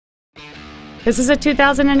This is a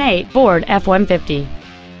 2008 Ford F-150.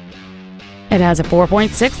 It has a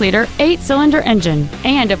 4.6-liter 8-cylinder engine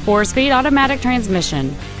and a 4-speed automatic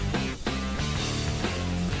transmission.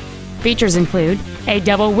 Features include a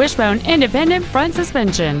double wishbone independent front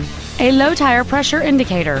suspension, a low tire pressure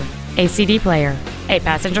indicator, a CD player, a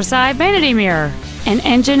passenger side vanity mirror, an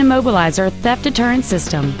engine immobilizer theft deterrent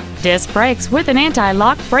system, disc brakes with an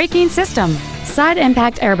anti-lock braking system, side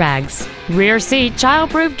impact airbags, rear seat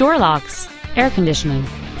child-proof door locks, air conditioning,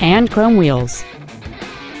 and chrome wheels.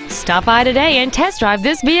 Stop by today and test drive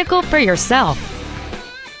this vehicle for yourself.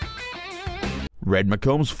 Red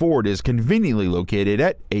McCombs Ford is conveniently located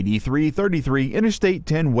at 8333 Interstate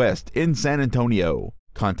 10 West in San Antonio.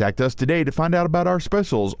 Contact us today to find out about our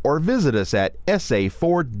specials or visit us at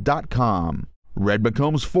saford.com. Red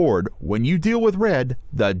McCombs Ford, when you deal with red,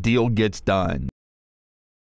 the deal gets done.